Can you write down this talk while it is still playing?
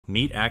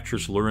Meet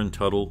actress Lurene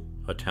Tuttle,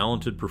 a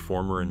talented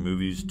performer in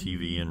movies,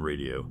 TV, and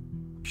radio.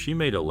 She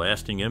made a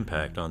lasting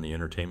impact on the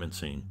entertainment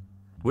scene.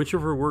 Which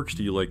of her works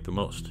do you like the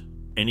most?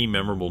 Any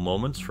memorable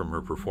moments from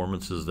her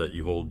performances that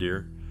you hold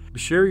dear?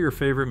 Share your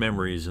favorite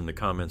memories in the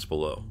comments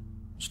below.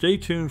 Stay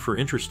tuned for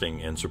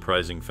interesting and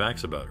surprising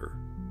facts about her.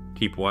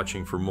 Keep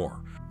watching for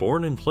more.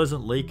 Born in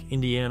Pleasant Lake,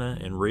 Indiana,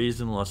 and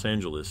raised in Los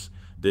Angeles,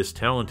 this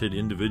talented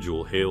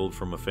individual hailed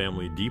from a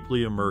family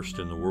deeply immersed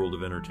in the world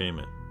of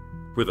entertainment.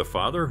 With a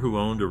father who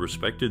owned a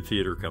respected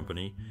theater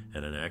company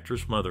and an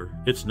actress mother,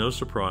 it's no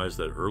surprise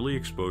that early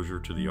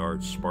exposure to the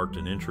arts sparked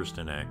an interest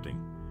in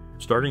acting.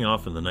 Starting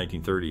off in the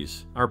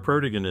 1930s, our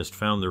protagonists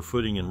found their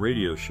footing in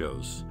radio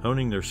shows,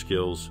 honing their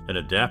skills and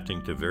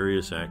adapting to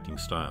various acting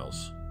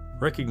styles.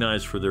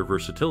 Recognized for their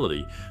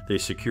versatility, they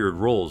secured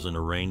roles in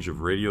a range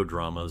of radio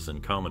dramas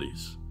and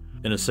comedies.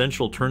 An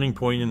essential turning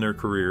point in their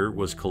career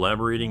was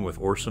collaborating with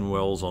Orson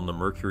Welles on the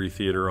Mercury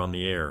Theater on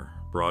the Air,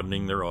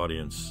 broadening their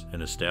audience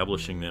and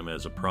establishing them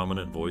as a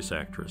prominent voice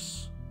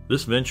actress.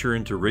 This venture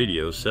into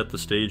radio set the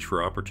stage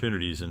for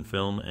opportunities in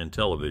film and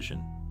television,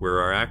 where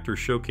our actors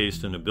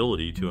showcased an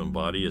ability to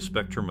embody a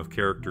spectrum of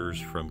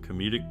characters from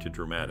comedic to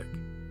dramatic.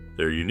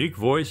 Their unique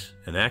voice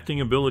and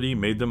acting ability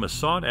made them a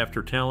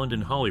sought-after talent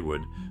in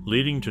Hollywood,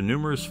 leading to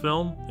numerous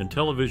film and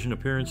television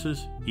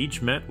appearances,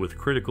 each met with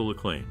critical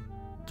acclaim.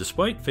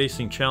 Despite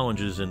facing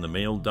challenges in the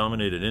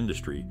male-dominated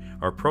industry,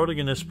 our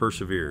protagonists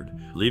persevered,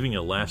 leaving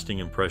a lasting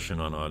impression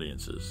on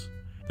audiences.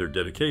 Their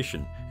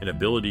dedication and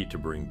ability to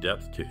bring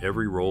depth to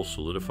every role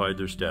solidified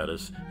their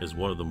status as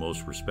one of the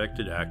most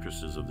respected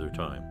actresses of their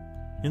time.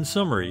 In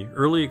summary,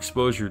 early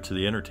exposure to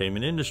the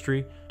entertainment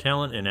industry,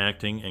 talent in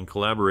acting, and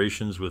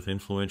collaborations with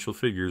influential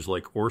figures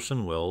like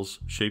Orson Welles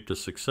shaped a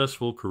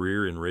successful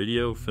career in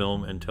radio,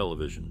 film, and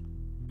television.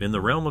 In the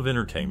realm of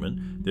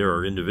entertainment, there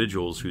are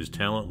individuals whose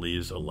talent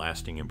leaves a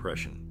lasting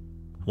impression.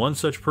 One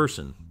such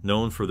person,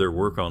 known for their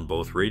work on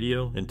both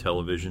radio and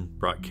television,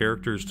 brought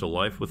characters to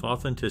life with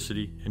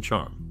authenticity and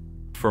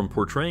charm. From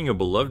portraying a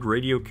beloved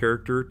radio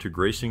character to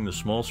gracing the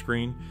small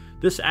screen,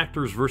 this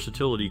actor's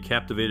versatility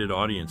captivated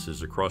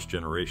audiences across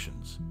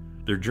generations.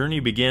 Their journey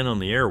began on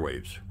the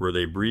airwaves, where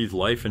they breathed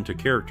life into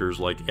characters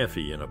like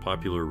Effie in a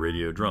popular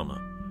radio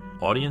drama.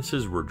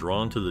 Audiences were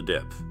drawn to the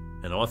depth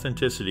and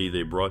authenticity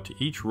they brought to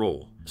each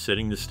role,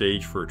 setting the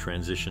stage for a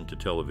transition to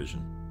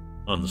television.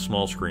 On the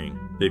small screen,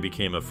 they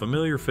became a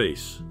familiar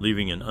face,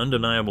 leaving an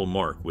undeniable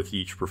mark with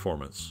each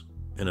performance.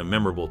 In a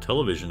memorable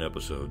television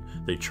episode,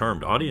 they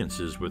charmed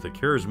audiences with a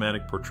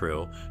charismatic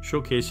portrayal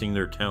showcasing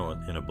their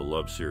talent in a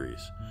beloved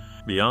series.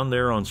 Beyond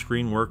their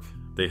on-screen work,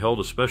 they held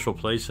a special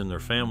place in their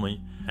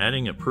family,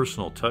 adding a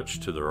personal touch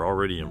to their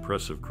already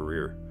impressive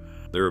career.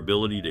 Their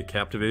ability to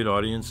captivate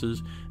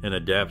audiences and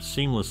adapt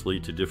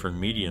seamlessly to different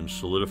mediums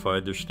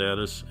solidified their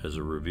status as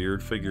a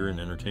revered figure in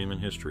entertainment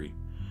history.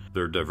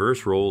 Their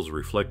diverse roles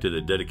reflected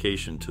a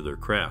dedication to their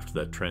craft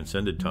that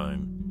transcended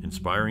time,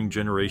 inspiring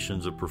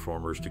generations of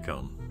performers to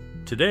come.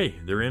 Today,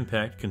 their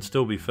impact can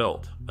still be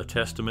felt, a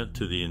testament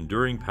to the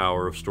enduring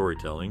power of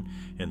storytelling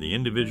and the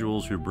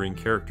individuals who bring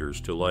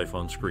characters to life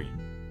on screen.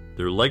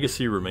 Their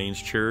legacy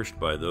remains cherished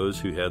by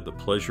those who had the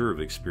pleasure of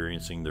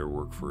experiencing their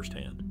work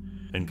firsthand.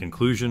 In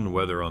conclusion,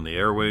 whether on the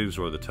airwaves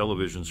or the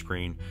television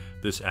screen,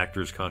 this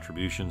actor's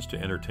contributions to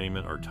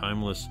entertainment are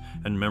timeless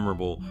and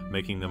memorable,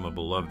 making them a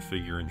beloved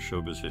figure in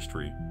showbiz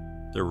history.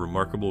 Their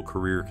remarkable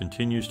career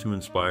continues to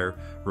inspire,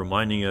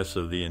 reminding us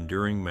of the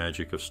enduring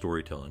magic of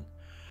storytelling.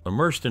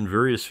 Immersed in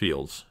various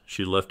fields,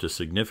 she left a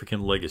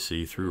significant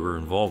legacy through her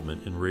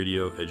involvement in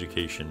radio,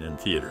 education, and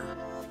theater.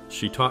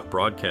 She taught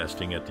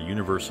broadcasting at the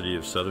University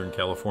of Southern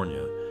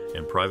California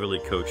and privately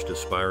coached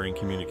aspiring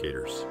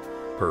communicators.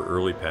 Her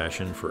early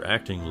passion for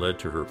acting led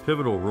to her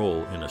pivotal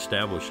role in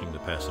establishing the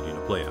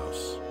Pasadena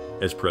Playhouse.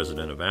 As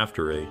president of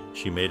AfterA,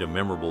 she made a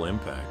memorable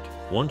impact,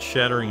 once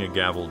shattering a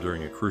gavel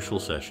during a crucial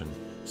session,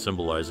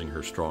 symbolizing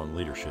her strong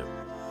leadership.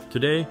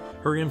 Today,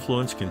 her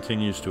influence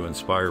continues to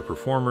inspire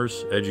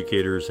performers,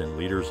 educators, and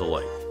leaders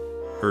alike.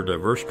 Her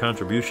diverse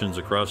contributions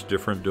across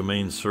different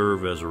domains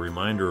serve as a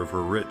reminder of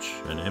her rich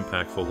and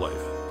impactful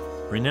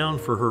life.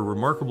 Renowned for her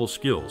remarkable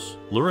skills,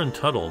 Lurene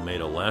Tuttle made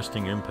a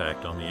lasting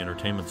impact on the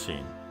entertainment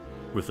scene.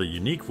 With a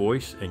unique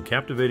voice and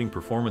captivating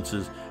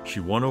performances, she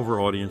won over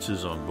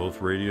audiences on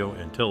both radio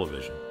and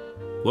television.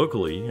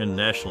 Locally and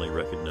nationally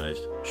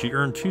recognized, she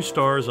earned 2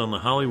 stars on the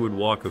Hollywood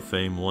Walk of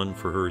Fame, one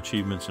for her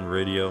achievements in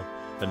radio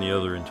and the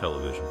other in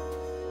television.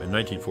 In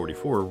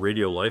 1944,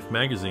 Radio Life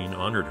magazine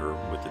honored her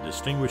with the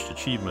Distinguished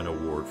Achievement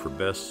Award for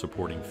Best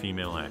Supporting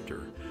Female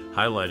Actor,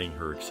 highlighting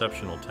her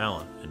exceptional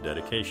talent and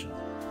dedication.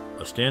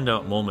 A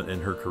standout moment in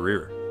her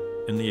career.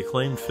 In the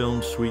acclaimed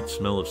film Sweet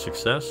Smell of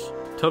Success,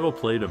 Tuttle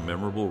played a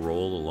memorable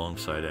role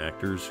alongside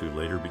actors who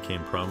later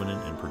became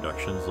prominent in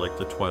productions like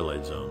The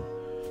Twilight Zone.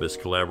 This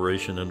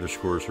collaboration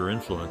underscores her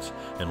influence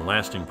and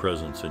lasting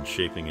presence in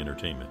shaping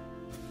entertainment.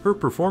 Her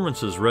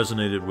performances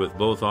resonated with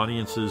both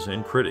audiences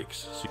and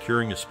critics,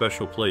 securing a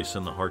special place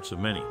in the hearts of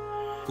many.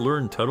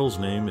 Lurene Tuttle's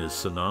name is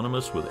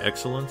synonymous with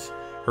excellence,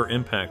 her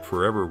impact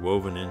forever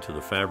woven into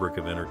the fabric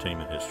of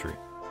entertainment history.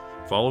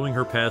 Following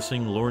her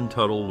passing, Lurene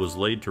Tuttle was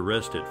laid to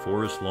rest at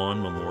Forest Lawn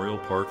Memorial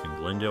Park in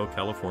Glendale,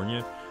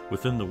 California,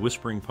 within the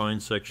Whispering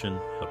Pines section,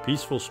 a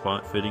peaceful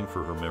spot fitting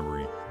for her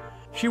memory.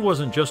 She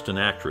wasn't just an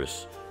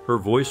actress. Her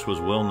voice was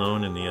well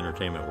known in the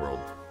entertainment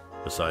world.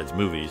 Besides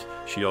movies,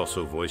 she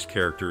also voiced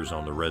characters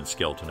on the Red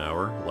Skelton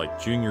Hour,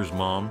 like Junior's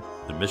mom,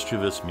 the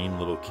mischievous mean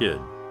little kid,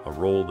 a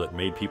role that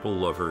made people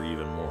love her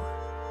even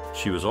more.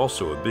 She was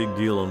also a big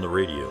deal on the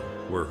radio,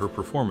 where her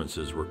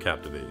performances were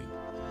captivating.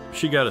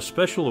 She got a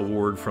special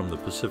award from the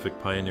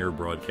Pacific Pioneer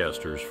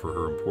Broadcasters for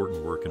her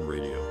important work in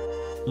radio.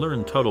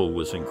 Lurene Tuttle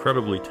was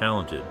incredibly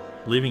talented,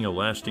 leaving a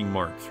lasting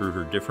mark through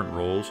her different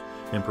roles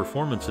and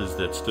performances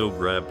that still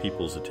grab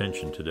people's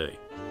attention today.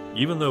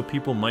 Even though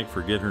people might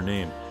forget her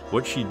name,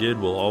 what she did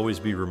will always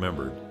be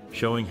remembered,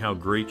 showing how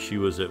great she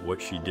was at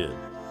what she did.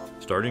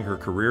 Starting her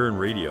career in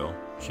radio,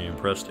 she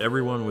impressed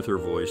everyone with her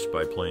voice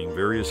by playing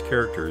various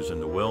characters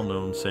in the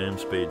well-known Sam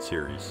Spade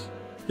series.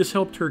 This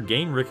helped her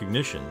gain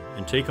recognition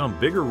and take on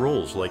bigger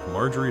roles like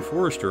Marjorie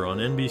Forrester on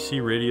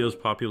NBC Radio's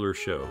popular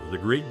show, The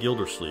Great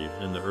Gildersleeve,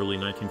 in the early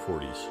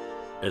 1940s.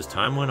 As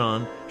time went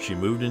on, she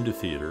moved into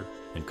theater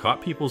and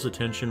caught people's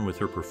attention with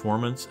her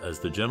performance as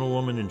the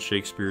gentlewoman in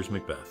Shakespeare's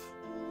Macbeth.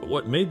 But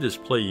what made this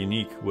play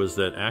unique was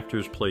that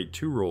actors played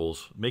two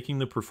roles, making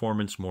the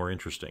performance more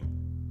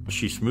interesting.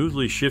 She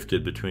smoothly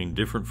shifted between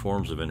different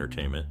forms of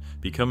entertainment,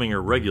 becoming a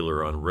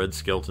regular on Red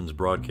Skelton's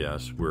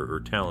broadcasts, where her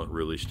talent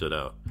really stood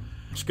out.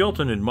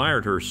 Skelton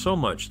admired her so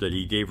much that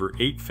he gave her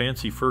 8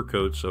 fancy fur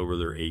coats over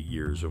their 8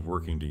 years of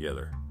working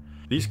together.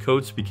 These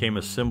coats became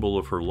a symbol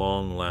of her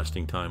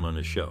long-lasting time on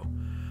his show.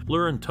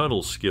 Lurene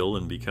Tuttle's skill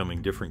in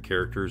becoming different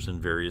characters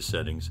in various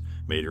settings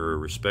made her a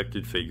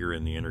respected figure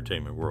in the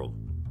entertainment world.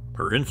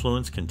 Her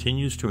influence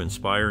continues to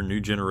inspire new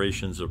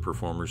generations of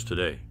performers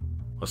today.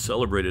 A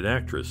celebrated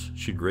actress,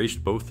 she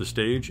graced both the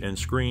stage and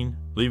screen,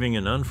 leaving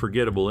an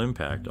unforgettable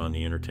impact on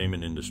the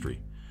entertainment industry.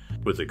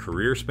 With a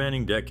career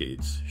spanning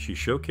decades, she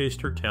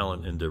showcased her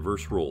talent in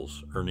diverse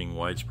roles, earning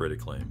widespread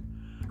acclaim.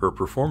 Her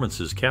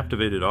performances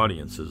captivated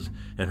audiences,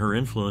 and her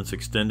influence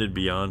extended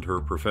beyond her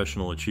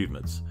professional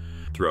achievements.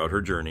 Throughout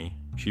her journey,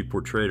 she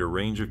portrayed a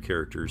range of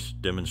characters,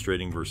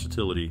 demonstrating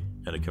versatility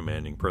and a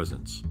commanding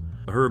presence.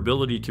 Her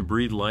ability to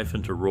breathe life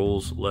into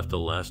roles left a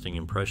lasting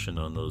impression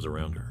on those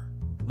around her.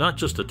 Not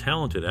just a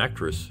talented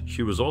actress,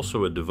 she was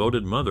also a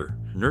devoted mother,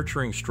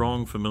 nurturing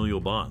strong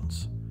familial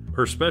bonds.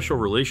 Her special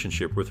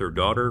relationship with her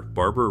daughter,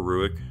 Barbara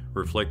Ruick,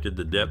 reflected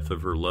the depth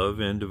of her love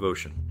and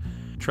devotion.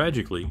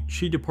 Tragically,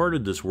 she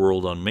departed this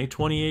world on May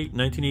 28,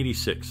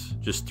 1986,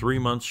 just 3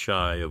 months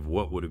shy of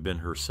what would have been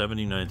her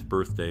 79th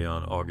birthday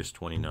on August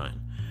 29.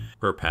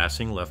 Her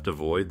passing left a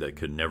void that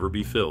could never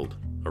be filled,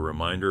 a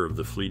reminder of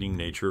the fleeting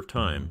nature of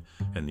time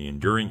and the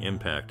enduring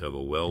impact of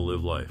a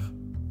well-lived life.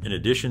 In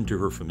addition to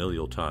her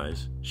familial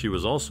ties, she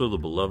was also the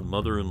beloved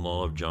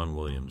mother-in-law of John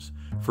Williams,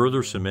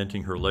 further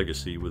cementing her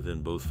legacy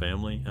within both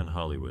family and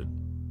Hollywood.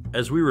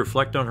 As we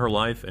reflect on her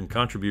life and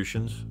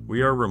contributions,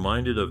 we are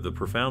reminded of the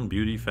profound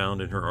beauty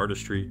found in her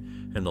artistry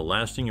and the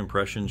lasting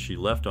impression she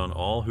left on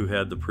all who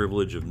had the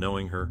privilege of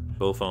knowing her,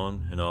 both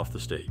on and off the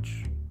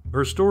stage.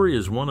 Her story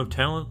is one of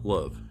talent,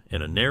 love,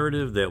 and a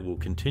narrative that will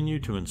continue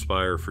to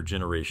inspire for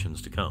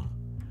generations to come.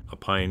 A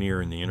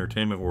pioneer in the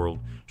entertainment world,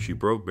 she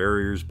broke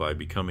barriers by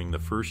becoming the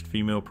first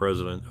female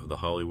president of the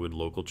Hollywood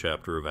local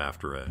chapter of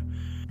AFTRA.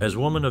 As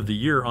Woman of the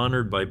Year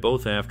honored by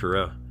both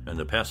AFTRA and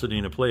the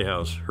Pasadena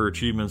Playhouse, her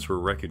achievements were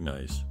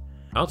recognized.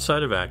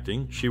 Outside of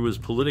acting, she was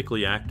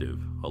politically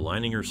active,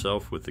 aligning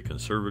herself with the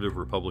conservative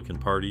Republican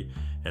Party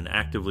and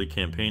actively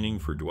campaigning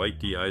for Dwight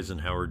D.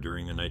 Eisenhower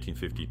during the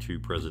 1952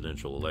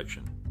 presidential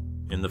election.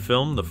 In the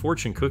film The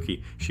Fortune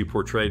Cookie, she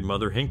portrayed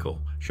Mother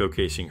Hinkle,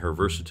 showcasing her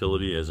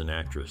versatility as an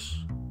actress.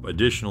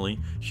 Additionally,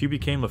 she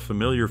became a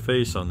familiar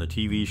face on the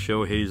TV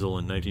show Hazel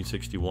in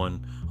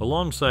 1961,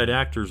 alongside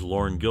actors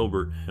Lauren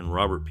Gilbert and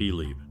Robert P.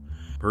 Lieb.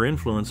 Her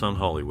influence on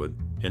Hollywood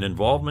and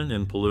involvement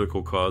in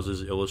political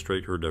causes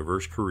illustrate her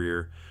diverse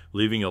career,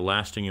 leaving a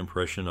lasting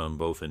impression on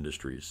both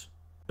industries.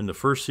 In the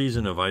first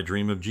season of I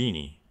Dream of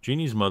Jeannie,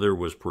 Jeannie's mother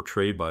was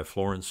portrayed by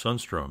Florence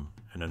Sundstrom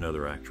and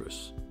another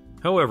actress.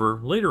 However,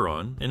 later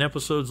on, in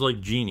episodes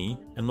like Jeannie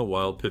and The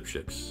Wild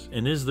Pipchicks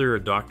and Is There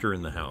a Doctor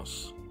in the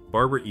House?,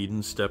 Barbara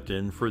Eden stepped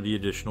in for the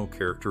additional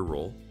character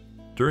role.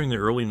 During the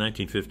early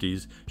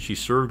 1950s, she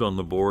served on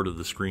the board of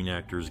the Screen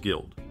Actors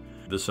Guild.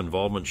 This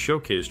involvement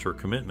showcased her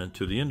commitment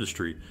to the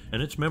industry and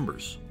its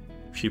members.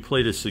 She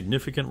played a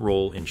significant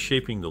role in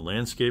shaping the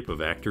landscape of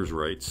actors'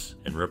 rights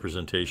and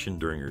representation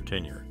during her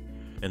tenure.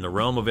 In the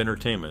realm of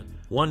entertainment,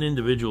 one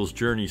individual's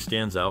journey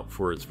stands out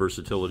for its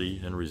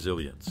versatility and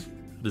resilience.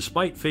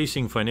 Despite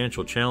facing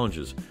financial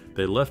challenges,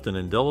 they left an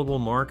indelible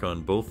mark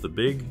on both the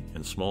big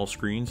and small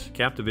screens,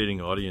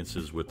 captivating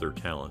audiences with their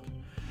talent.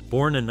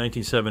 Born in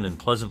 1907 in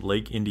Pleasant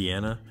Lake,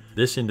 Indiana,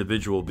 this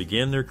individual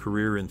began their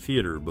career in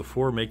theater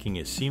before making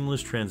a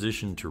seamless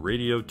transition to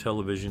radio,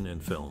 television,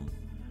 and film.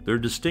 Their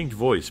distinct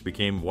voice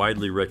became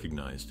widely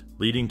recognized,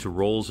 leading to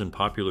roles in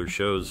popular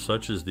shows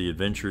such as The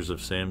Adventures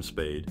of Sam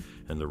Spade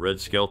and The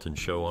Red Skelton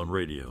Show on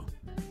radio.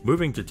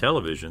 Moving to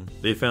television,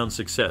 they found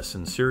success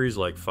in series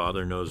like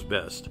Father Knows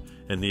Best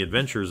and The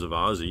Adventures of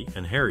Ozzie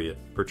and Harriet,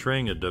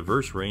 portraying a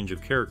diverse range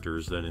of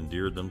characters that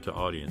endeared them to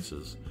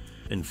audiences.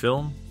 In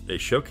film, they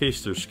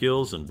showcased their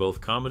skills in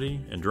both comedy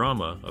and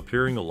drama,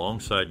 appearing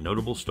alongside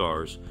notable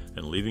stars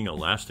and leaving a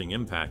lasting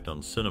impact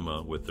on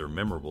cinema with their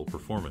memorable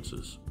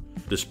performances.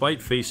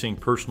 Despite facing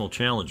personal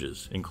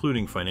challenges,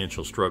 including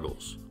financial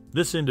struggles,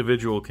 this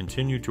individual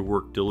continued to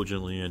work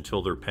diligently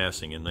until their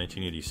passing in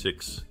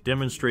 1986,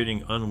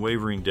 demonstrating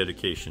unwavering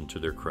dedication to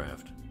their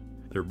craft.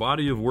 Their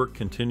body of work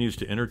continues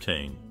to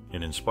entertain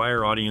and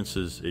inspire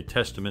audiences, a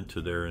testament to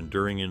their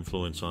enduring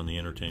influence on the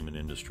entertainment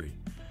industry.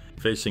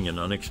 Facing an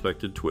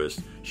unexpected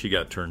twist, she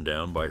got turned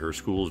down by her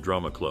school's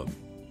drama club.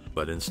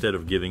 But instead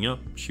of giving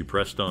up, she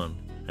pressed on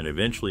and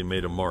eventually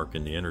made a mark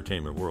in the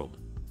entertainment world.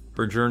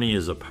 Her journey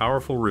is a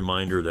powerful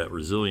reminder that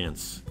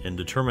resilience and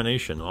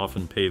determination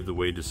often pave the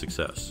way to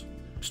success.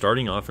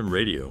 Starting off in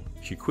radio,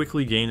 she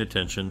quickly gained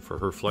attention for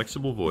her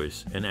flexible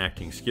voice and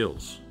acting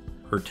skills.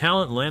 Her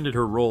talent landed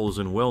her roles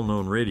in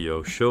well-known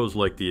radio shows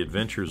like The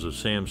Adventures of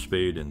Sam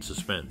Spade and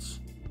Suspense.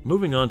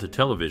 Moving on to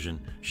television,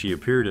 she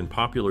appeared in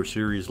popular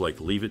series like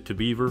Leave It to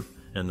Beaver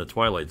and The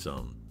Twilight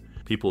Zone.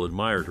 People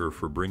admired her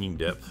for bringing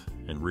depth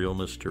and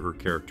realness to her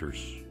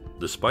characters.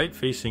 Despite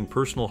facing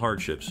personal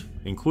hardships,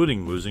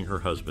 including losing her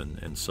husband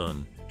and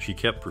son, she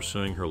kept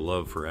pursuing her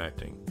love for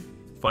acting.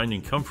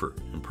 Finding comfort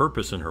and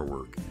purpose in her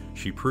work,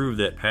 she proved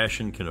that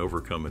passion can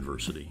overcome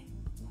adversity.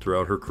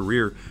 Throughout her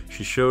career,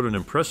 she showed an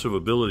impressive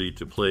ability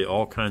to play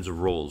all kinds of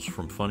roles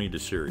from funny to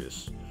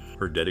serious.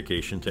 Her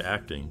dedication to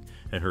acting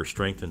and her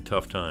strength in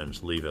tough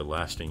times leave a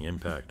lasting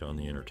impact on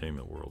the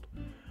entertainment world.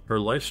 Her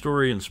life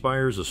story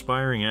inspires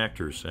aspiring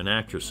actors and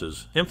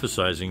actresses,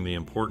 emphasizing the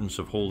importance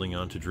of holding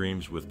on to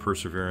dreams with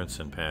perseverance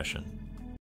and passion.